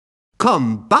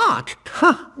come back?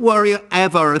 Ha! Were you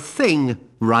ever a thing,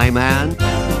 Rayman?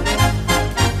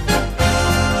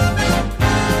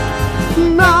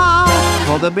 Now,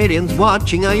 for the millions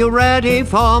watching, are you ready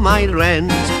for my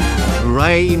rant?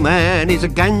 Rayman is a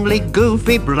gangly,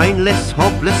 goofy, brainless,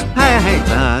 hopeless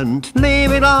peasant.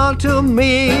 Leave it all to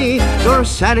me. You're a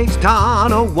setting star,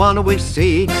 no one we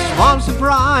seek. Small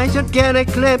surprise, you'd get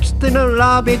eclipsed in a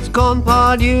rabbit's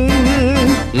companion.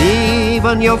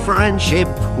 Even your friendship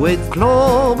with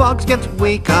Clobox gets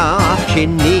weaker. She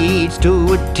needs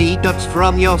to detox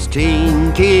from your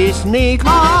stinky sneaker.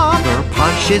 Your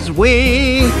punch is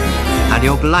weak, and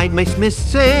your glide makes me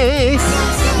sick.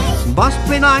 Must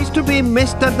be nice to be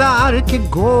Mr. Darky,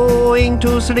 going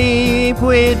to sleep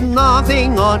with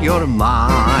nothing on your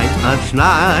mind. A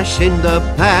flash in the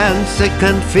pan,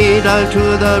 second fiddle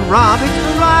to the rabbit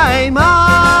Rayman.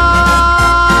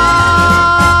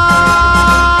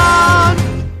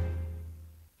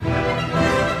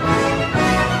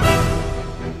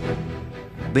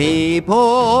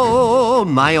 People,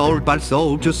 my old bad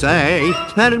soul to say,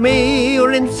 tell me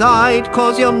you're inside,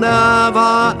 'cause you'll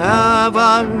never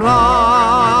ever right.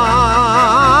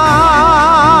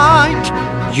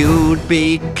 You'd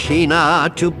be keener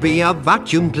to be a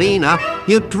vacuum cleaner.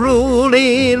 You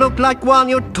truly look like one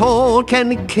you're told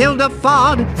can kill the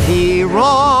fun.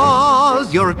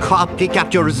 Heroes, your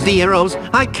copycat, your zeros.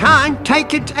 I can't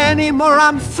take it anymore,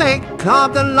 I'm sick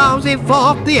of the lousy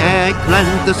folk, the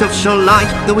eggplant, the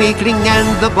socialite, the weakling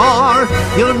and the bore.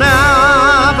 You'll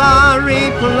never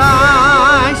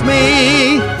replace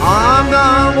me.